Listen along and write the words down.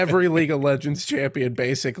Every League of Legends champion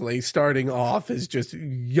basically starting off is just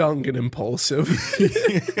young and impulsive.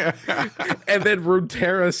 And then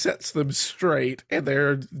Runeterra sets them straight, and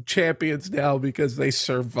they're champions now because they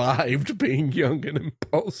survived being young and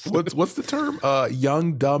impulsive. What's the term?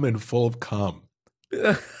 Young, dumb, and full of cum.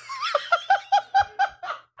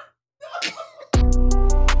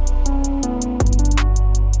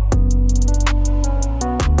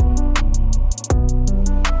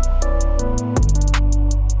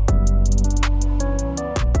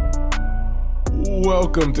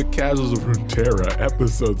 Welcome to Casuals of Runeterra,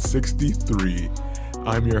 episode 63.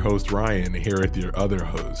 I'm your host, Ryan, here with your other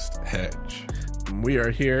host, Hedge. We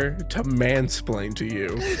are here to mansplain to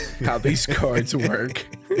you how these cards work.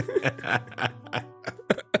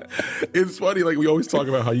 It's funny, like we always talk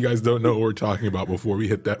about how you guys don't know what we're talking about before we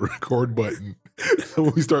hit that record button. So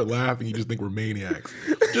when we start laughing, you just think we're maniacs.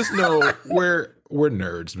 Just know we're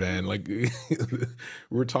nerds, man. Like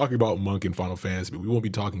we're talking about Monk and Final Fantasy, but we won't be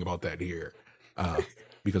talking about that here.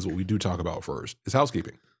 Because what we do talk about first is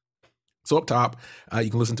housekeeping. So up top, you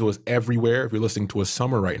can listen to us everywhere. If you're listening to us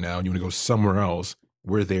somewhere right now and you want to go somewhere else,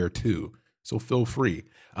 we're there too. So feel free.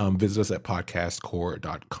 Visit us at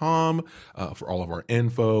podcastcore.com for all of our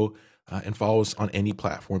info and follow us on any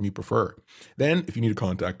platform you prefer. Then if you need to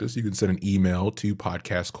contact us, you can send an email to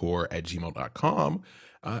podcastcore@gmail.com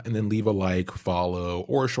and then leave a like, follow,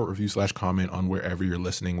 or a short review / comment on wherever you're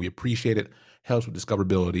listening. We appreciate it. Helps with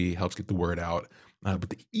discoverability, helps get the word out.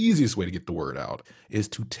 But the easiest way to get the word out is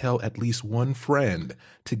to tell at least one friend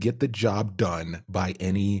to get the job done by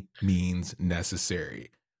any means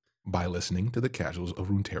necessary by listening to the Casuals of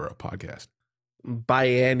Runeterra podcast. By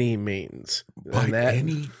any means.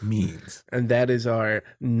 Any means. And that is our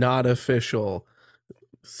not official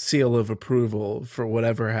seal of approval for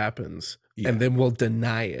whatever happens. Yeah. And then we'll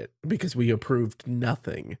deny it because we approved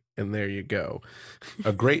nothing. And there you go.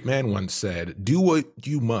 A great man once said, do what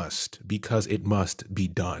you must because it must be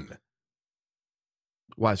done.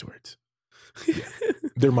 Wise words. Yeah.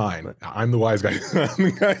 They're mine. I'm the wise guy. I'm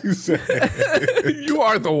the guy who said it. You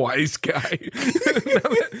are the wise guy.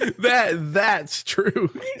 That's true.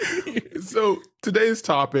 So today's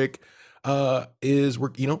topic is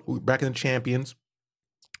we're back in the champions.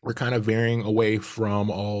 We're kind of veering away from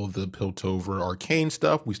all the Piltover arcane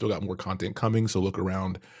stuff. We still got more content coming, so look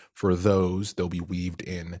around for those. They'll be weaved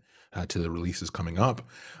in to the releases coming up.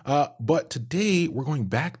 But today, we're going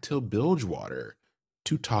back to Bilgewater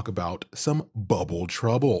to talk about some bubble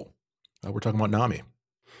trouble. We're talking about Nami.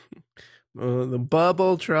 The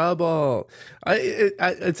bubble trouble.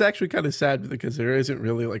 It's actually kind of sad because there isn't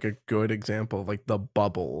really like a good example of like the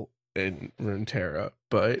bubble in Runeterra,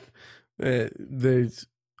 but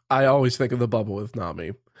I always think of the bubble with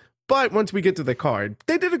Nami. But once we get to the card,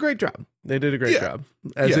 they did a great job. They did a great job,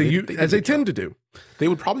 as they tend to do. They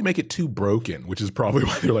would probably make it too broken, which is probably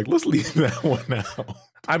why they're like, let's leave that one out.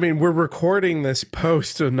 I mean, we're recording this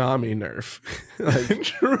post a Nami nerf. Like,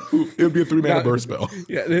 true. It would be a 3-mana burst spell.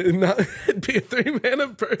 Yeah, it'd be a 3-mana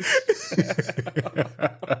burst.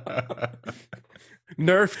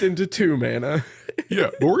 Nerfed into 2 mana. Yeah,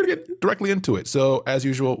 but we're going to get directly into it. So, as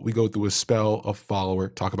usual, we go through a spell, a follower,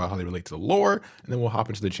 talk about how they relate to the lore, and then we'll hop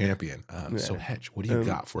into the champion. So, Hedge, what do you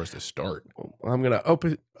got for us to start? I'm going to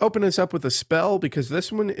open this up with a spell because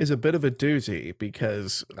this one is a bit of a doozy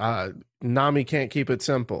because Nami can't keep it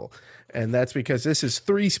simple. And that's because this is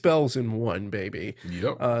 3 spells in one, baby.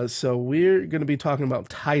 Yep. So we're going to be talking about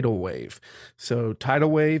Tidal Wave. So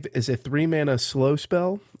Tidal Wave is a 3-mana slow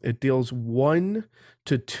spell. It deals 1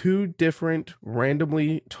 to 2 different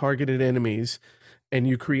randomly targeted enemies, and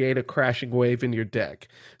you create a crashing wave in your deck.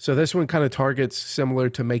 So this one kind of targets similar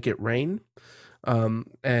to Make It Rain.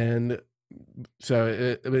 And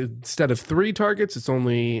so instead of 3 targets, it's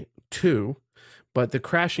only 2. But the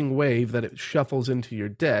crashing wave that it shuffles into your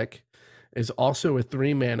deck is also a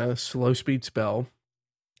 3-mana slow speed spell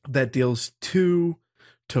that deals 2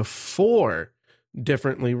 to 4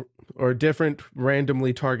 different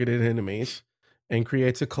randomly targeted enemies and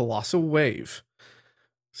creates a colossal wave.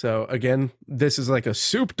 So again, this is like a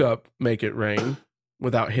souped up Make It Rain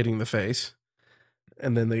without hitting the face.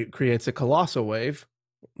 And then it creates a colossal wave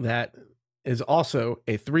that is also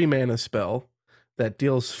a 3-mana spell that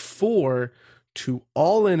deals 4 to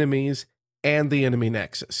all enemies and the enemy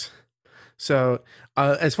nexus. So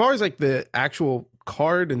as far as like the actual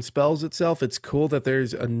card and spells itself, it's cool that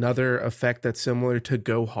there's another effect that's similar to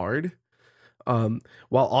Go Hard,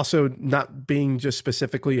 while also not being just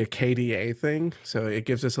specifically a KDA thing. So it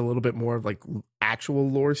gives us a little bit more of like actual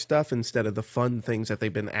lore stuff instead of the fun things that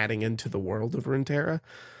they've been adding into the world of Runeterra.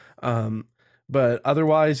 But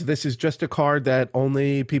otherwise, this is just a card that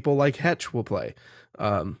only people like Hetch will play.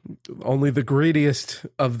 Um, Only the greediest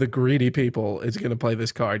of the greedy people is going to play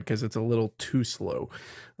this card because it's a little too slow.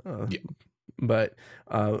 Yeah. But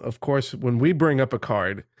of course, when we bring up a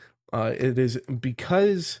card, it is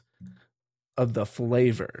because of the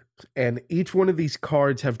flavor. And each one of these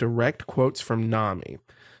cards have direct quotes from Nami.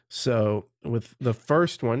 So with the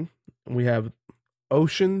first one, we have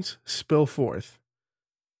oceans spill forth.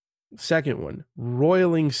 Second one,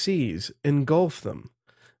 roiling seas engulf them.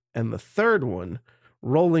 And the third one,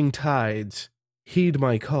 rolling tides heed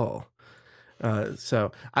my call.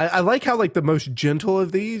 So I like how like the most gentle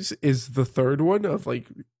of these is the third one of like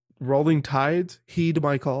rolling tides heed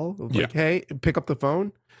my call. Of, like, hey, pick up the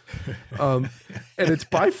phone. And it's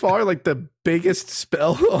by far like the biggest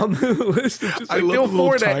spell on the list. It's just like, I love the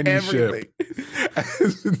little tiny everything. ship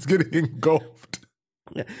as it's getting engulfed.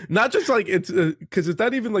 Yeah. Not just like it's because it's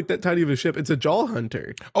not even like that tiny of a ship. It's a jaw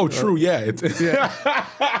hunter. Oh, true. Yeah, it's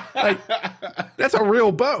Like that's a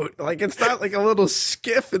real boat. Like it's not like a little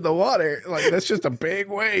skiff in the water. Like that's just a big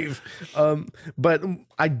wave. But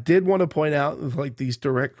I did want to point out like these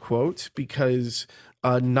direct quotes because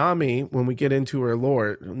Nami, when we get into her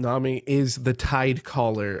lore, Nami is the tide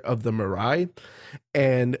caller of the Mirai,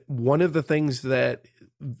 and one of the things that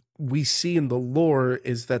we see in the lore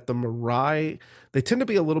is that the Mirai, they tend to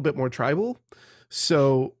be a little bit more tribal.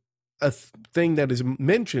 So a thing that is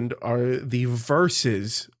mentioned are the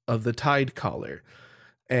verses of the tide caller.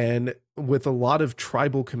 And with a lot of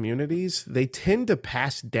tribal communities, they tend to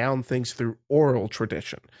pass down things through oral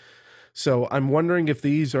tradition. So I'm wondering if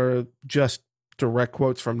these are just direct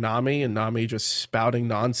quotes from Nami and Nami just spouting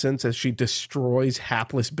nonsense as she destroys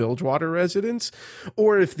hapless Bilgewater residents,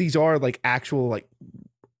 or if these are like actual like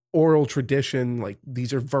oral tradition, like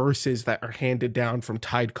these are verses that are handed down from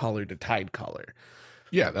tide caller to tide caller.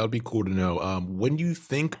 Yeah, that would be cool to know. When you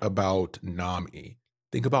think about Nami,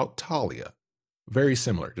 think about Talia. Very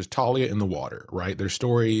similar, just Talia in the water, right? Their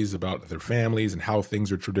stories about their families and how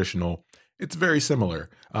things are traditional. It's very similar.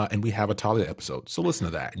 And we have a Talia episode. So listen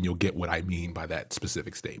to that and you'll get what I mean by that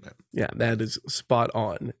specific statement. Yeah, that is spot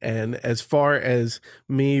on. And as far as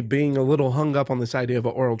me being a little hung up on this idea of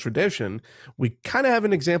an oral tradition, we kind of have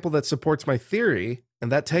an example that supports my theory.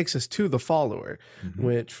 And that takes us to the follower,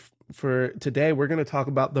 which for today, we're going to talk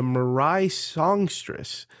about the Mirai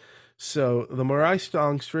Songstress. So the Mirai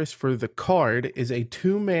Songstress for the card is a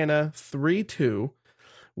 2-mana 3/2.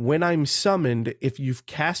 When I'm summoned, if you've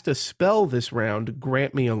cast a spell this round,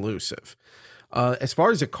 grant me elusive. As far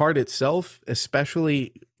as the card itself,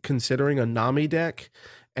 especially considering a Nami deck,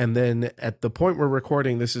 and then at the point we're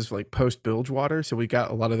recording, this is like post Bilgewater, so we got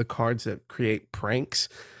a lot of the cards that create pranks.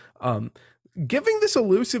 Giving this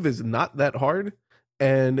elusive is not that hard,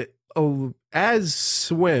 and as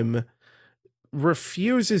Swim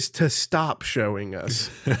refuses to stop showing us,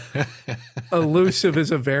 elusive is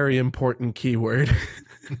a very important keyword.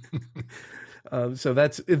 So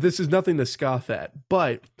this is nothing to scoff at.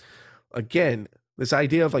 But again, this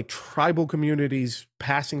idea of like tribal communities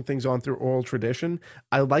passing things on through oral tradition,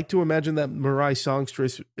 I like to imagine that Mirai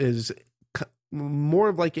Songstress is more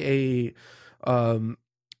of like a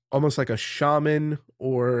almost like a shaman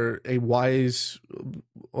or a wise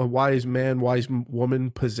man, wise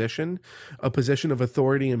woman position, a position of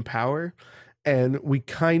authority and power. And we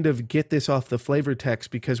kind of get this off the flavor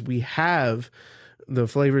text because we have the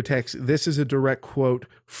flavor text. This is a direct quote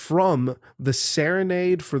from the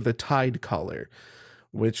Serenade for the Tide Caller,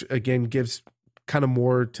 which again gives kind of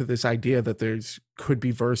more to this idea that could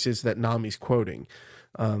be verses that Nami's quoting.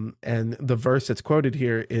 And the verse that's quoted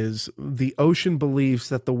here is, "The ocean believes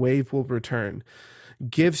that the wave will return,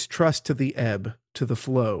 gives trust to the ebb, to the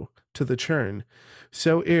flow, to the churn.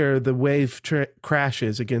 So ere the wave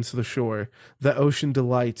crashes against the shore, the ocean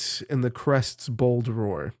delights in the crest's bold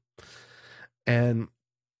roar." And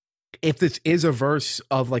if this is a verse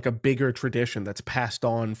of like a bigger tradition that's passed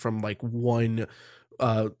on from like one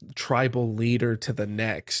tribal leader to the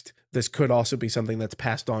next, this could also be something that's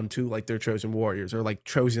passed on to like their chosen warriors or like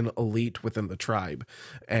chosen elite within the tribe.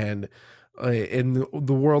 And in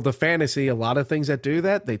the world of fantasy, a lot of things that do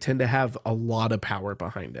that, they tend to have a lot of power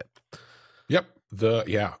behind it. Yep.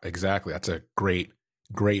 Yeah, exactly. That's a great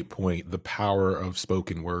point. The power of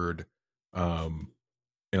spoken word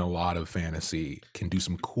in a lot of fantasy can do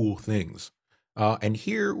some cool things. And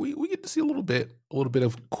here we get to see a little bit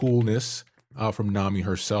of coolness from Nami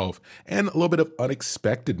herself, and a little bit of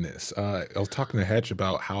unexpectedness. I was talking to Hetch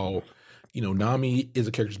about how, Nami is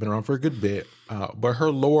a character who's been around for a good bit, but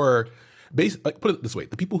her lore, put it this way,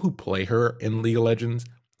 the people who play her in League of Legends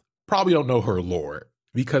probably don't know her lore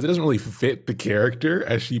because it doesn't really fit the character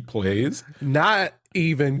as she plays. Not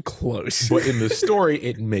even close. But in the story,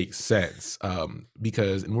 it makes sense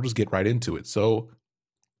because, and we'll just get right into it. So,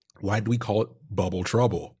 why do we call it Bubble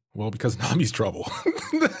Trouble? Well, because Nami's trouble.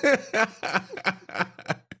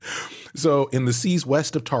 So, in the seas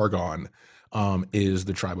west of Targon is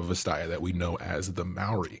the tribe of Astaya that we know as the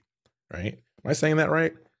Maori, right? Am I saying that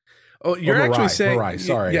right? Oh, you're actually saying Mirai,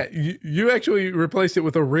 sorry. Yeah, you actually replaced it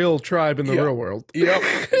with a real tribe in the real world. Yep.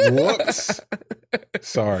 Whoops.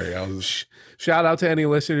 Sorry, I was. Shout out to any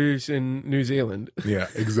listeners in New Zealand. Yeah,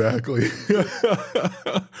 exactly.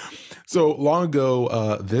 So long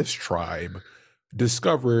ago, this tribe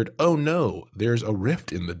discovered, oh no, there's a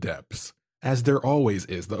rift in the depths, as there always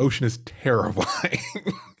is. The ocean is terrifying.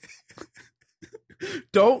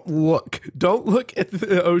 Don't look at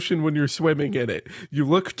the ocean when you're swimming in it. You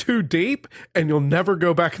look too deep and you'll never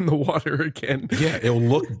go back in the water again. Yeah, it'll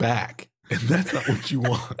look back, and that's not what you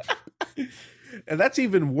want. And that's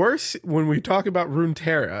even worse when we talk about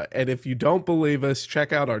Runeterra. And if you don't believe us,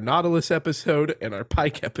 check out our Nautilus episode and our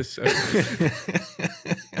Pike episode.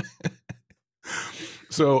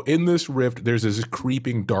 So in this rift, there's this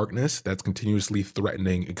creeping darkness that's continuously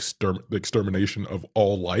threatening the extermination of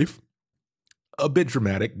all life. A bit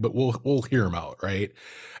dramatic, but we'll hear them out, right?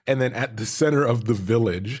 And then at the center of the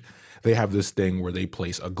village, they have this thing where they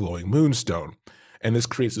place a glowing moonstone. And this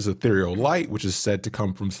creates this ethereal light, which is said to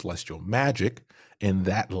come from celestial magic. And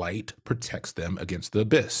that light protects them against the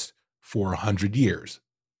abyss for 100 years.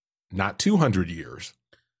 Not 200 years,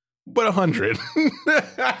 but 100.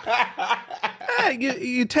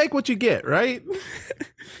 You take what you get, right?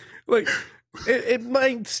 Like, it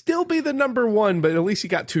might still be the number one, but at least you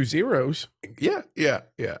got 2 zeros. Yeah.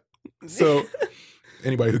 So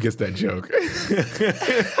anybody who gets that joke,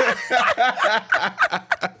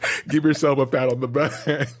 give yourself a pat on the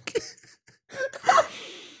back.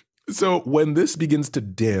 So when this begins to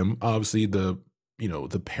dim, obviously the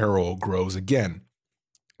peril grows again.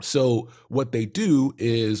 So what they do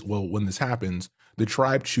is, well, when this happens, the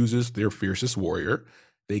tribe chooses their fiercest warrior.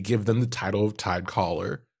 They give them the title of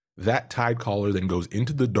Tidecaller. That Tidecaller then goes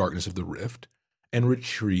into the darkness of the rift and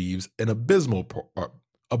retrieves an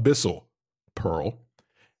abyssal pearl.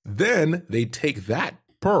 Then they take that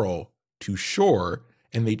pearl to shore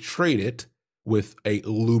and they trade it with a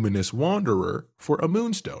luminous wanderer for a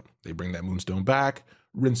moonstone. They bring that moonstone back,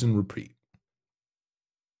 rinse and repeat.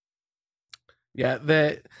 Yeah,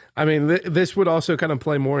 this would also kind of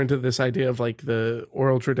play more into this idea of like the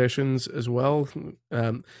oral traditions as well.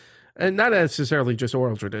 And not necessarily just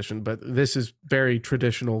oral tradition, but this is very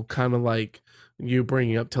traditional, kind of like you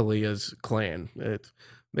bringing up Talia's clan.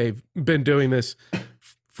 They've been doing this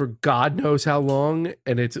for God knows how long,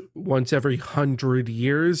 and it's once every 100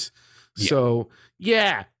 years. Yeah. So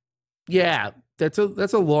yeah, that's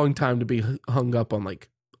a long time to be hung up on like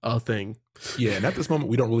a thing. Yeah, and at this moment,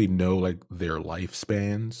 we don't really know like their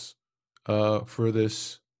lifespans for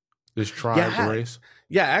this tribe race.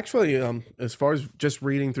 Yeah, actually, as far as just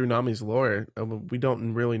reading through Nami's lore, we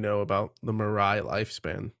don't really know about the Mirai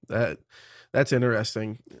lifespan. That's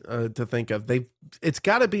interesting to think of. It's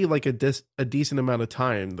got to be like a decent amount of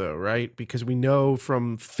time, though, right? Because we know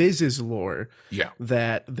from Fizz's lore,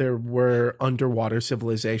 that there were underwater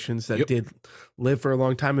civilizations that did live for a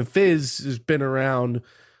long time, and Fizz has been around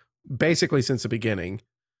basically since the beginning.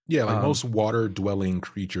 Yeah, like most water-dwelling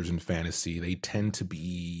creatures in fantasy, they tend to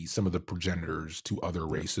be some of the progenitors to other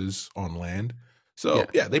races on land. So,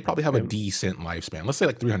 yeah they probably have a decent lifespan. Let's say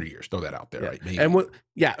like 300 years. Throw that out there, right? Maybe. And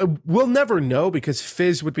we'll never know because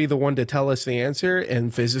Fizz would be the one to tell us the answer,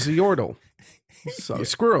 and Fizz is a Yordle. So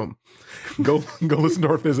screw him. Go listen to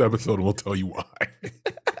our Fizz episode and we'll tell you why.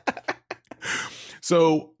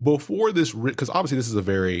 So, before this, because obviously this is a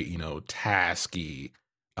very, tasky.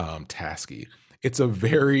 It's a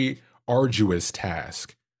very arduous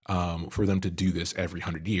task for them to do this every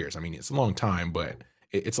 100 years. I mean, it's a long time, but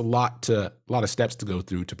it's a lot of steps to go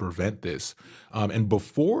through to prevent this. And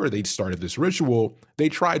before they started this ritual, they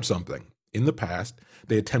tried something. In the past,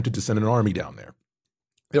 they attempted to send an army down there.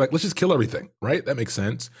 They're like, let's just kill everything, right? That makes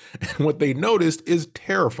sense. And what they noticed is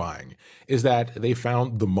terrifying, is that they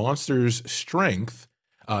found the monster's strength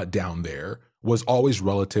down there was always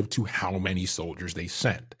relative to how many soldiers they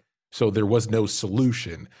sent. So there was no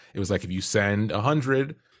solution. It was like if you send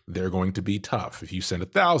 100, they're going to be tough. If you send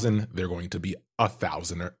 1,000, they're going to be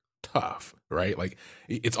 1,000 tough, right? Like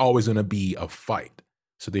it's always going to be a fight.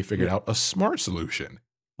 So they figured out a smart solution.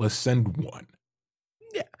 Let's send one.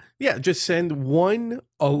 Yeah, just send one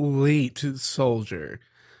elite soldier.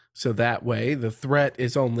 So that way the threat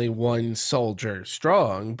is only one soldier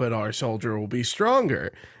strong, but our soldier will be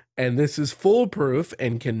stronger. And this is foolproof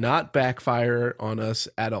and cannot backfire on us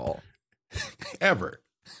at all. ever.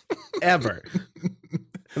 Ever.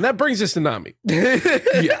 And that brings us to Nami.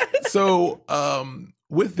 Yeah. So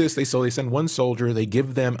with this, they send one soldier. They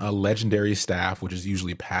give them a legendary staff, which is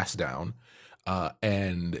usually passed down,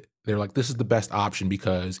 and they're like, this is the best option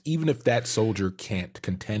because even if that soldier can't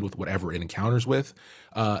contend with whatever it encounters with,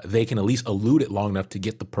 they can at least elude it long enough to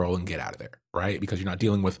get the pearl and get out of there, right? Because you're not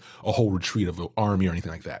dealing with a whole retreat of an army or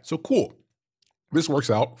anything like that. So cool. This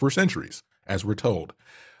works out for centuries, as we're told.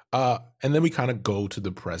 And then we kind of go to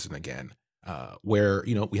the present again, where,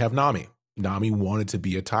 we have Nami. Nami wanted to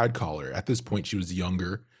be a Tidecaller. At this point, she was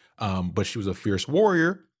younger, but she was a fierce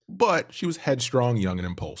warrior, but she was headstrong, young, and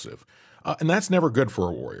impulsive. And that's never good for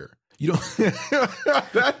a warrior. You don't.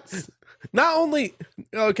 That's not only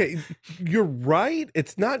okay. You're right.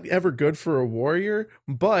 It's not ever good for a warrior,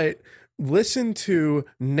 but listen to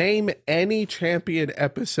Name Any Champion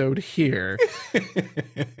episode here,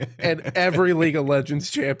 and every League of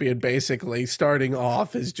Legends champion basically starting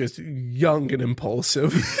off is just young and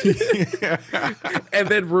impulsive. And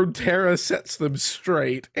then Runeterra sets them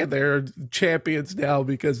straight, and they're champions now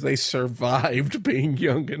because they survived being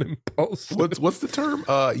young and impulsive. What's the term?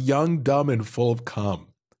 Young, dumb, and full of cum.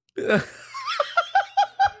 No.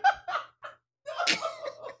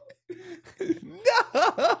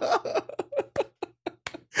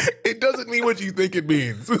 It doesn't mean what you think it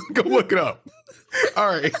means. Go look it up. All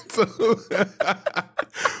right.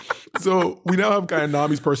 So we now have kind of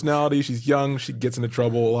Nami's personality. She's young. She gets into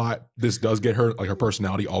trouble a lot. This does get her, like her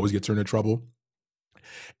personality always gets her into trouble.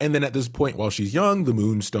 And then at this point, while she's young, the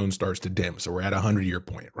moonstone starts to dim. So we're at a 100-year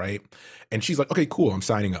point, right? And she's like, okay, cool, I'm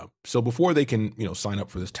signing up. So before they can, sign up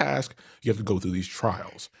for this task, you have to go through these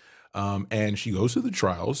trials. And she goes through the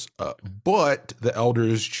trials, but the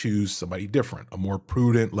elders choose somebody different, a more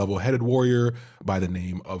prudent, level-headed warrior by the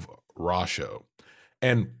name of Rasho.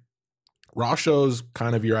 And Rasho's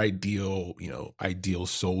kind of your ideal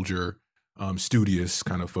soldier, studious,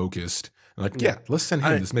 kind of focused. Like, yeah, let's send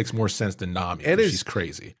him. This makes more sense than Nami. She's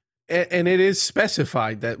crazy. And it is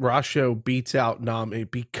specified that Rasho beats out Nami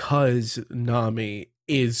because Nami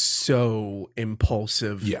is so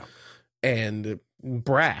impulsive and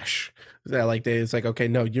brash. That it's like, okay,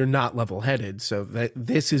 no, you're not level-headed. So that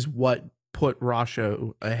this is what put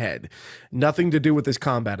Rasho ahead. Nothing to do with his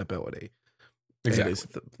combat ability. Exactly.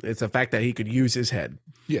 It's the fact that he could use his head.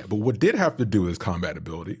 Yeah, but what did have to do with his combat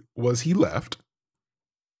ability was he left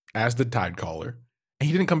as the Tidecaller, and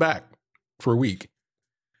he didn't come back for a week.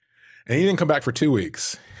 And he didn't come back for 2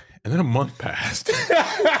 weeks. And then a month passed.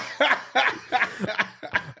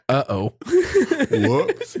 Uh-oh.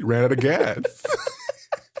 Whoops, he ran out of gas.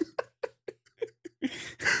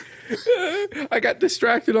 I got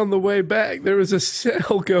distracted on the way back. There was a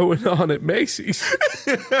sale going on at Macy's.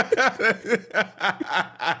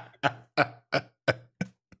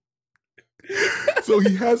 So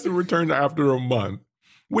he has to return after a month,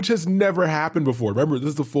 which has never happened before. Remember,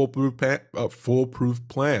 this is a foolproof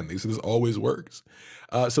plan. They said this always works.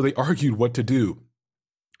 So they argued what to do.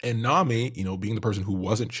 And Nami, being the person who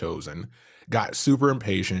wasn't chosen, got super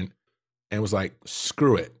impatient and was like,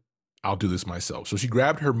 screw it. I'll do this myself. So she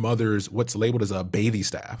grabbed her mother's what's labeled as a bathy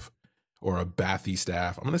staff or a bathy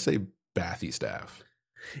staff. I'm going to say bathy staff.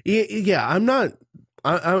 Yeah, I'm not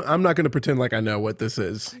going to pretend like I know what this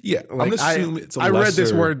is. Yeah, I'm going to assume it's a lesser... I read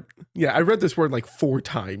this word. Yeah, I read this word like 4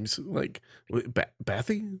 times. Like,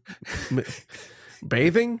 bathy?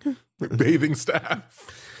 Bathing? Bathing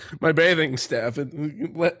staff. My bathing staff.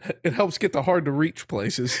 It helps get the hard to reach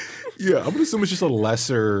places. Yeah, I'm gonna assume it's just a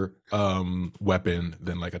lesser weapon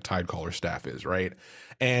than like a Tidecaller staff is, right?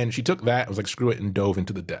 And she took that, was like, screw it, and dove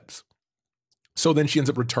into the depths. So then she ends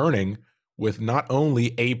up returning with not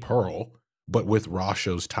only a pearl, but with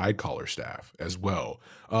Rasho's Tidecaller staff as well.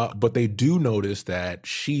 But they do notice that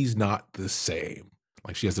she's not the same.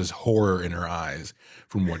 Like, she has this horror in her eyes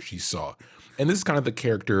from what she saw. And this is kind of the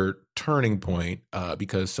character turning point,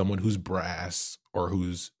 because someone who's brash or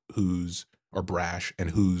who's brash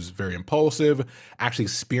and who's very impulsive, actually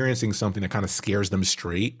experiencing something that kind of scares them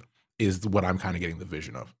straight is what I'm kind of getting the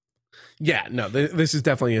vision of. Yeah, no, this is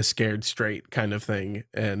definitely a scared straight kind of thing.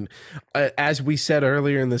 And as we said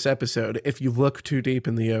earlier in this episode, if you look too deep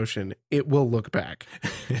in the ocean, it will look back.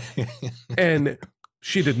 And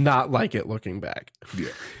she did not like it looking back. Yeah.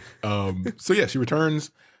 So yeah, she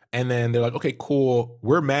returns. And then they're like, okay, cool.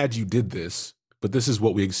 We're mad you did this, but this is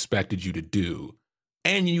what we expected you to do.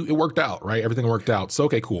 And it worked out, right? Everything worked out. So,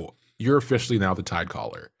 okay, cool. You're officially now the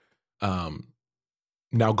Tidecaller.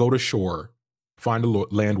 Now go to shore, find a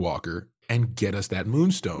landwalker, and get us that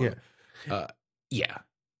moonstone. Yeah. Yeah.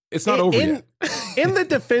 It's not over yet. In the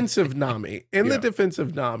defense of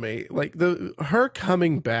Nami, like her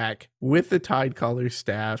coming back with the Tide Collar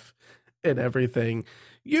staff and everything,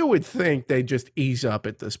 you would think they just ease up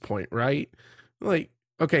at this point, right? Like,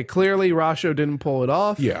 okay, clearly Rasho didn't pull it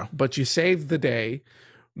off. Yeah. But you saved the day.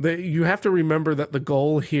 You have to remember that the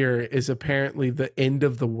goal here is apparently the end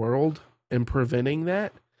of the world and preventing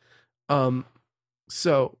that.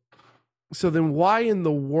 So then why in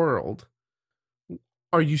the world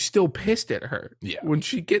are you still pissed at her when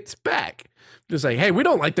she gets back? Just like, hey, we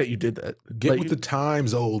don't like that you did that. Get with the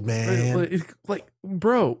times, old man. Like,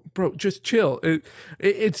 bro, just chill.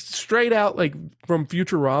 It's straight out like from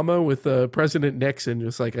Futurama with President Nixon.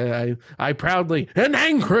 Just like, I proudly and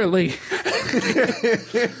angrily.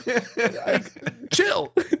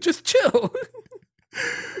 Chill. Just chill.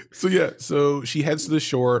 So she heads to the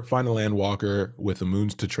shore, find a landwalker with the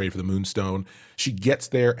moons to trade for the moonstone. She gets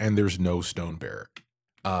there and there's no stone bearer.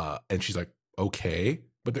 And she's like, okay,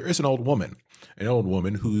 but there is an old woman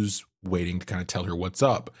who's waiting to kind of tell her what's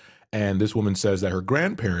up. And this woman says that her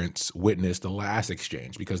grandparents witnessed the last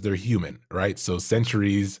exchange because they're human, right? So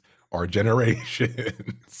centuries are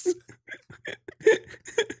generations.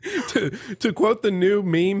 To quote the new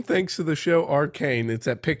meme, thanks to the show Arcane, it's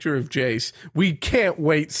that picture of Jace. We can't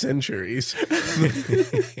wait centuries.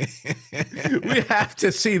 We have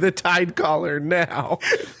to see the Tide Collar now.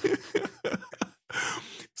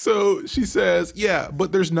 So she says, yeah,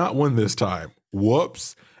 but there's not one this time.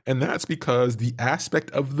 Whoops. And that's because the aspect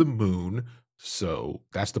of the moon, so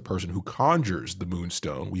that's the person who conjures the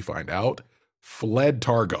moonstone, we find out, fled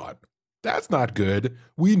Targon. That's not good.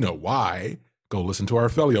 We know why. Go listen to our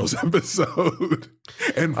Aphelios episode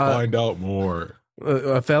and find out more.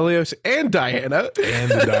 Aphelios and Diana. And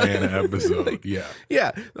the Diana episode, yeah.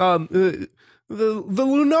 Yeah. The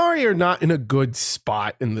Lunari are not in a good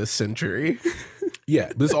spot in this century.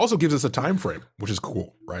 Yeah, this also gives us a time frame, which is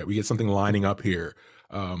cool, right? We get something lining up here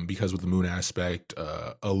because with the moon aspect,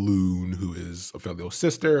 Elune, who is Aphelios'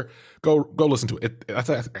 sister, go listen to it. That's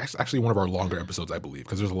actually one of our longer episodes, I believe,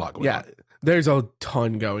 because there's a lot going on. Yeah, there's a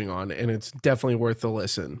ton going on, and it's definitely worth the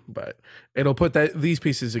listen. But it'll put these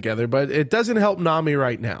pieces together. But it doesn't help Nami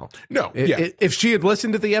right now. No, if she had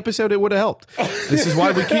listened to the episode, it would have helped. This is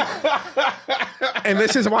why we keep... And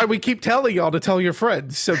this is why we keep telling y'all to tell your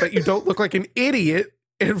friends so that you don't look like an idiot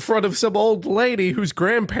in front of some old lady whose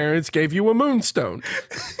grandparents gave you a moonstone.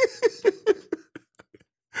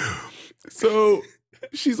 So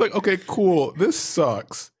she's like, okay, cool. This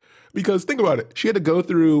sucks. Because think about it. She had to go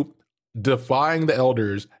through defying the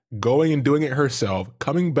elders, going and doing it herself,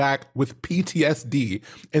 coming back with PTSD,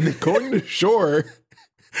 and then going to shore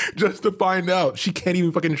just to find out she can't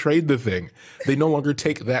even fucking trade the thing. They no longer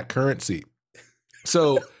take that currency.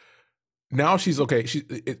 So now she's okay.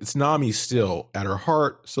 It's Nami still at her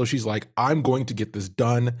heart. So she's like, I'm going to get this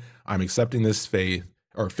done. I'm accepting this fate,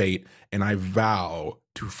 and I vow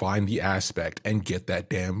to find the aspect and get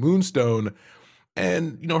that damn moonstone.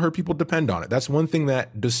 And, her people depend on it. That's one thing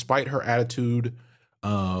that, despite her attitude,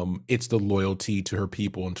 it's the loyalty to her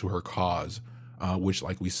people and to her cause, which,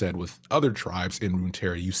 like we said, with other tribes in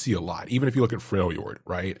Runeterra, you see a lot. Even if you look at Freljord,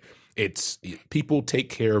 right? It's people take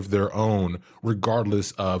care of their own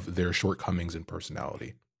regardless of their shortcomings and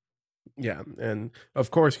personality. Yeah. And of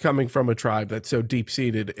course, coming from a tribe that's so deep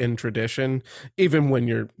seated in tradition, even when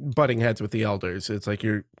you're butting heads with the elders, it's like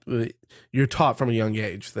you're taught from a young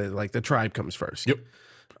age that like the tribe comes first. Yep.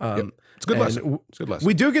 It's a good lesson. It's a good lesson.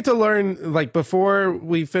 We do get to learn, like before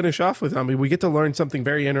we finish off with Nami, we get to learn something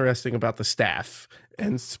very interesting about the staff,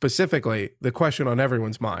 and specifically the question on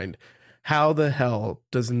everyone's mind. How the hell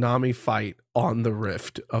does Nami fight on the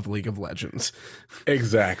rift of League of Legends?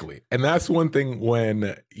 Exactly. And that's one thing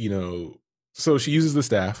when, so she uses the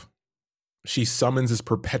staff. She summons this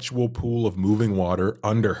perpetual pool of moving water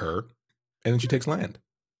under her, and then she takes land.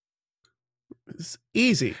 It's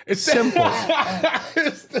easy. It's simple.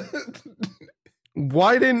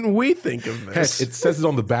 Why didn't we think of this? Heck, it says it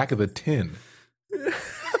on the back of the tin.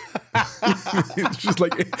 It's just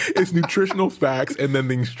like it's nutritional facts and then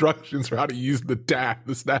the instructions for how to use the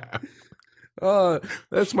staff.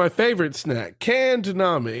 That's my favorite snack, canned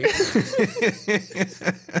Nami.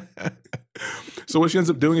 So what she ends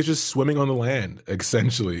up doing is just swimming on the land,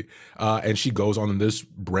 essentially. And she goes on this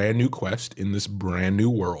brand new quest in this brand new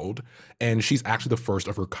world. And she's actually the first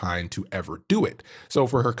of her kind to ever do it. So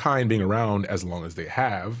for her kind being around as long as they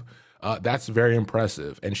have, that's very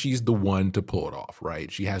impressive. And she's the one to pull it off,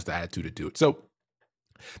 right? She has the attitude to do it. So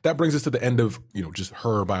that brings us to the end of, just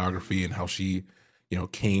her biography and how she,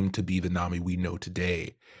 came to be the Nami we know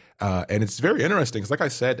today. And it's very interesting because, like I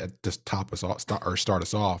said, at just start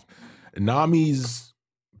us off, Nami's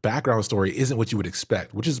background story isn't what you would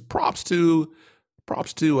expect, which is props to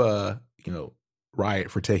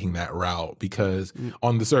Riot for taking that route, because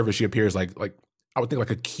on the surface she appears like I would think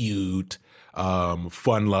like a cute,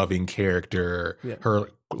 fun-loving character. Yeah. Her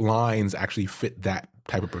lines actually fit that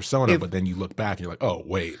type of persona, but then you look back and you're like, oh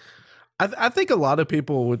wait. I think a lot of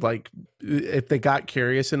people would, like, if they got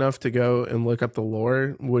curious enough to go and look up the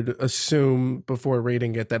lore, would assume before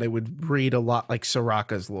reading it that it would read a lot like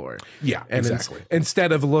Soraka's lore. Yeah, and exactly.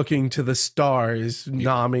 Instead of looking to the stars,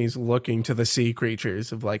 Nami's looking to the sea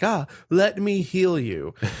creatures of like, let me heal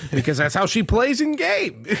you, because that's how she plays in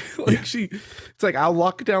game. It's like, I'll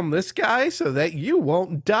lock down this guy so that you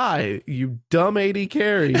won't die, you dumb 80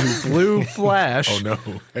 carry who blew Flash. Oh no,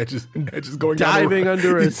 Edge is going diving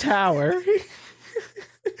under a tower.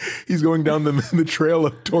 He's going down the trail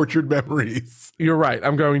of tortured memories. You're right.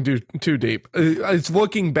 I'm going too deep. It's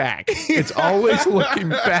looking back. It's always looking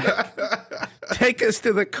back. Take us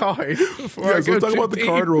to the card. So let's talk about the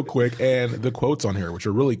card real quick and the quotes on here, which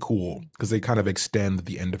are really cool because they kind of extend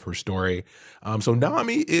the end of her story. So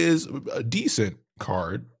Nami is a decent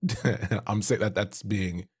card. I'm saying that's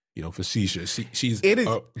being facetious. She's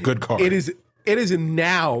a good card. It is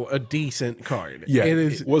now a decent card. Yeah,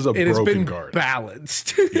 it was a broken been card.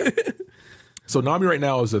 Balanced. Yeah. So Nami right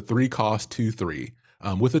now is a 3-cost 2/3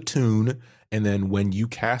 with a tune, and then when you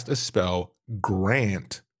cast a spell,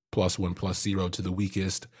 grant +1/+0 to the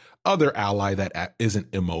weakest other ally that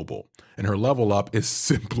isn't immobile. And her level up is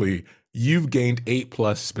simply, you've gained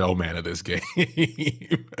 8+ spell mana this game.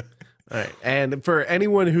 All right. And for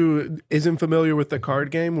anyone who isn't familiar with the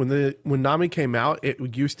card game, when Nami came out,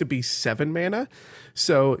 it used to be 7 mana.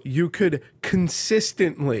 So you could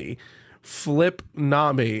consistently flip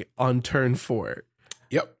Nami on turn 4.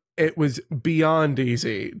 Yep. It was beyond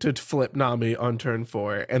easy to flip Nami on turn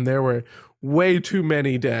 4. And there were way too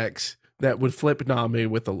many decks that would flip Nami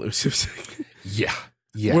with elusive. Yeah.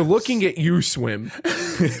 Yes. We're looking at you, Swim.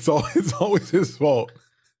 It's always his fault.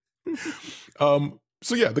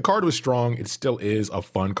 So yeah, the card was strong. It still is a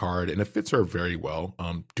fun card, and it fits her very well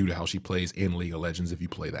due to how she plays in League of Legends if you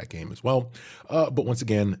play that game as well. But once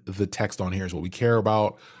again, the text on here is what we care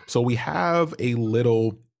about. So we have a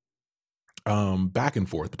little back and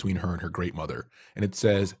forth between her and her great mother. And it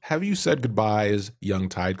says, "Have you said goodbyes, young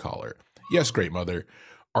Tidecaller?" "Yes, great mother."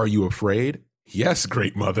 "Are you afraid?" "Yes,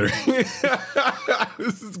 great mother."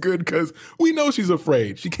 This is good because we know she's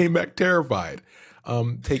afraid. She came back terrified.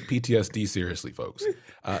 Take PTSD seriously, folks.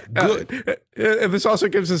 Good. This also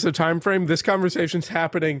gives us a time frame. This conversation's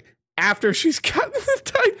happening after she's gotten the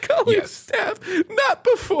Tidecaller staff, not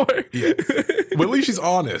before. Yes. But at least she's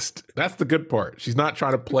honest. That's the good part. She's not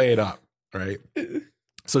trying to play it up, right?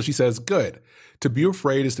 So she says, "Good. To be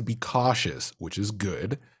afraid is to be cautious," which is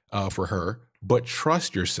good for her. "But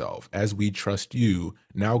trust yourself as we trust you.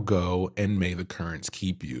 Now go, and may the currents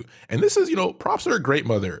keep you." And this is, props to her great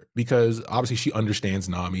mother, because obviously she understands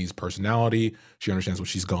Nami's personality. She understands what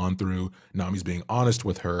she's gone through. Nami's being honest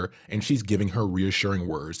with her, and she's giving her reassuring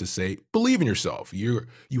words to say, believe in yourself. You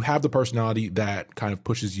have the personality that kind of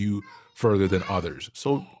pushes you further than others.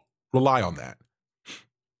 So rely on that.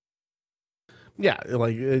 Yeah,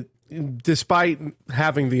 despite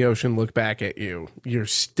having the ocean look back at you, you're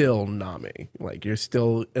still Nami. You're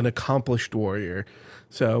still an accomplished warrior.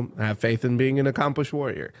 So have faith in being an accomplished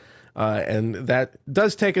warrior. And that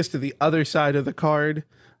does take us to the other side of the card.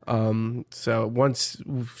 So once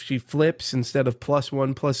she flips, instead of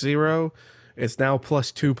 +1/+0, it's now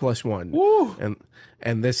 +2/+1. Woo!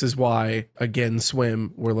 And this is why, again,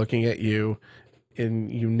 Swim, we're looking at you, and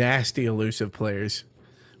you nasty elusive players.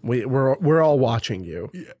 We're all watching you.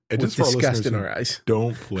 Yeah, and with just disgust in our eyes.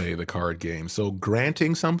 Don't play the card game. So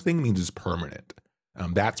granting something means it's permanent.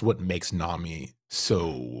 That's what makes Nami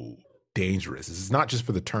so dangerous. It's not just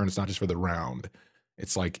for the turn. It's not just for the round.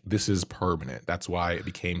 It's like, this is permanent. That's why it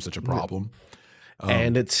became such a problem.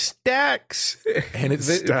 And it stacks. And it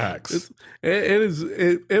stacks.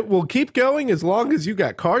 It will keep going as long as you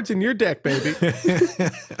got cards in your deck, baby.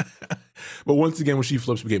 But once again, when she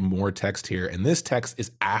flips, we get more text here. And this text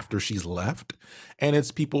is after she's left. And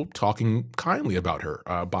it's people talking kindly about her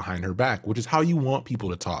behind her back, which is how you want people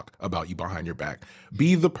to talk about you behind your back.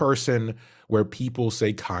 Be the person where people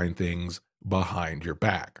say kind things behind your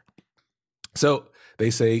back. So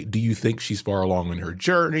they say, "Do you think she's far along in her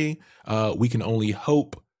journey? We can only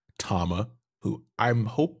hope, Tama," who I'm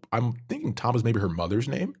thinking Tama's maybe her mother's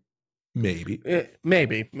name. Maybe.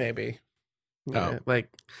 Maybe. Yeah, like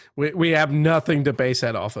we have nothing to base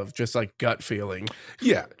that off of, just like gut feeling.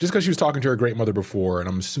 Yeah, just because she was talking to her great mother before, and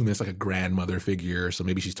I'm assuming it's like a grandmother figure, so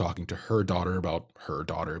maybe she's talking to her daughter about her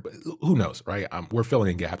daughter, but who knows, right? We're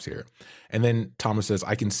filling in gaps here. And then Thomas says,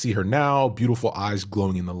 I can see her now, beautiful eyes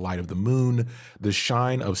glowing in the light of the moon, the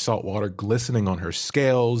shine of salt water glistening on her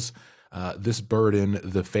scales. This burden,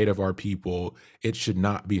 the fate of our people, it should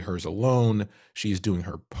not be hers alone. She's doing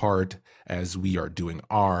her part as we are doing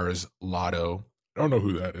ours. Lotto. I don't know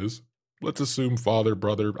who that is. Let's assume father,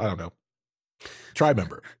 brother. I don't know. Tribe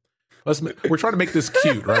member. We're trying to make this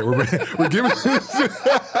cute, right? We're giving this,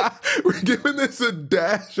 we're giving this a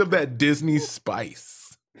dash of that Disney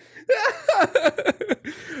spice.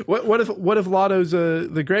 What if Lotto's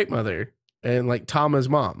the great mother and like Tama's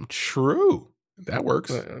mom? True. That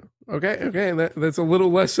works. Okay. That's a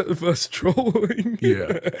little less of us trolling.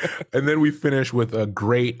 Yeah. And then we finish with a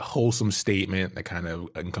great wholesome statement that kind of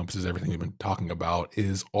encompasses everything we've been talking about,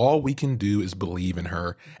 is all we can do is believe in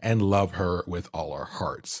her and love her with all our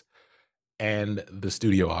hearts. And the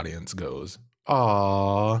studio audience goes,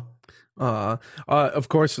 "Aww." Of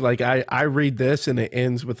course, like I read this and it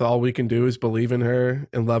ends with all we can do is believe in her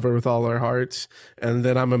and love her with all our hearts. And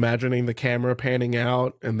then I'm imagining the camera panning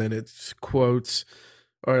out and then it's quotes,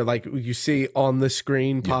 or like you see on the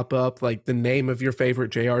screen pop up like the name of your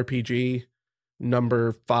favorite JRPG,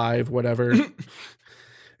 number 5, whatever.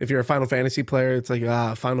 If you're a Final Fantasy player, it's like,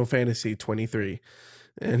 Final Fantasy 23.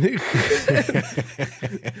 And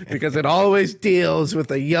because it always deals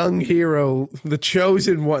with a young hero, the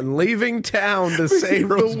chosen one, leaving town to save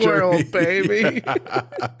the world, baby.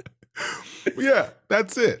 Yeah,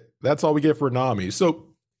 that's it. That's all we get for Nami. So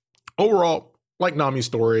overall, like Nami's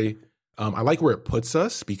story, I like where it puts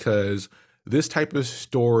us, because this type of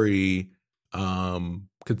story,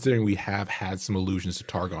 considering we have had some allusions to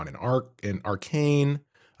Targon and Arcane,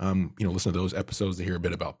 listen to those episodes to hear a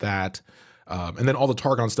bit about that. And then all the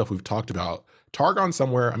Targon stuff we've talked about. Targon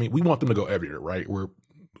somewhere, I mean, we want them to go everywhere, right?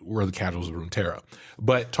 We're the casuals of Runeterra.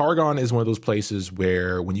 But Targon is one of those places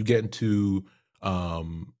where when you get into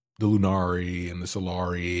the Lunari and the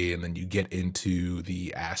Solari, and then you get into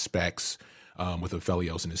the aspects with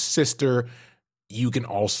Aphelios and his sister, you can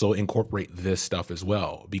also incorporate this stuff as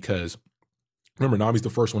well. Because remember, Nami's the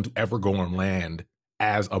first one to ever go on land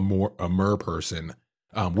as a mer person,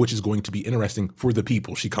 which is going to be interesting for the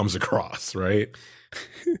people she comes across, right?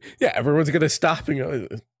 Yeah, everyone's going to stop and go,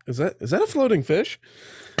 is that a floating fish?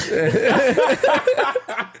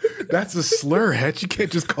 That's a slur, Het. You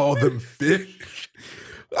can't just call them fish.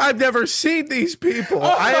 I've never seen these people.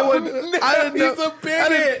 I didn't know. He's a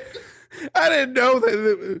bigot. I didn't know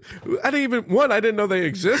that. I didn't know they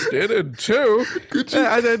existed, and 2,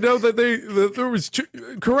 I didn't know that there was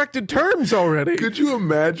corrected terms already. Could you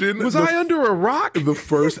imagine? Was I under a rock? The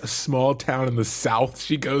first small town in the South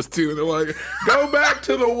she goes to, and they're like, "Go back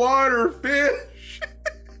to the water, fish."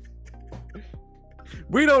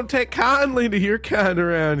 We don't take kindly to your kind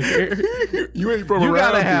around here. You ain't from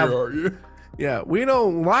around here, are you? Yeah, we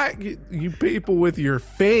don't like you people with your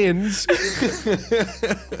fins.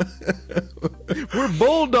 We're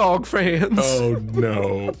Bulldog fans. Oh,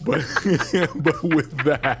 no. But with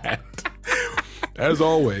that, as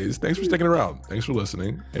always, thanks for sticking around. Thanks for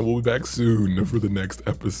listening. And we'll be back soon for the next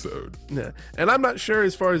episode. Yeah. And I'm not sure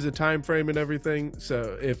as far as the time frame and everything.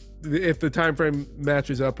 So if the time frame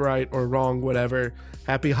matches up right or wrong, whatever,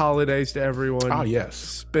 happy holidays to everyone. Ah, yes.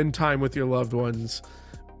 Spend time with your loved ones.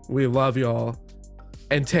 We love y'all,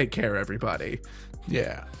 and take care, everybody.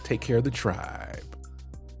 Yeah, take care of the tribe.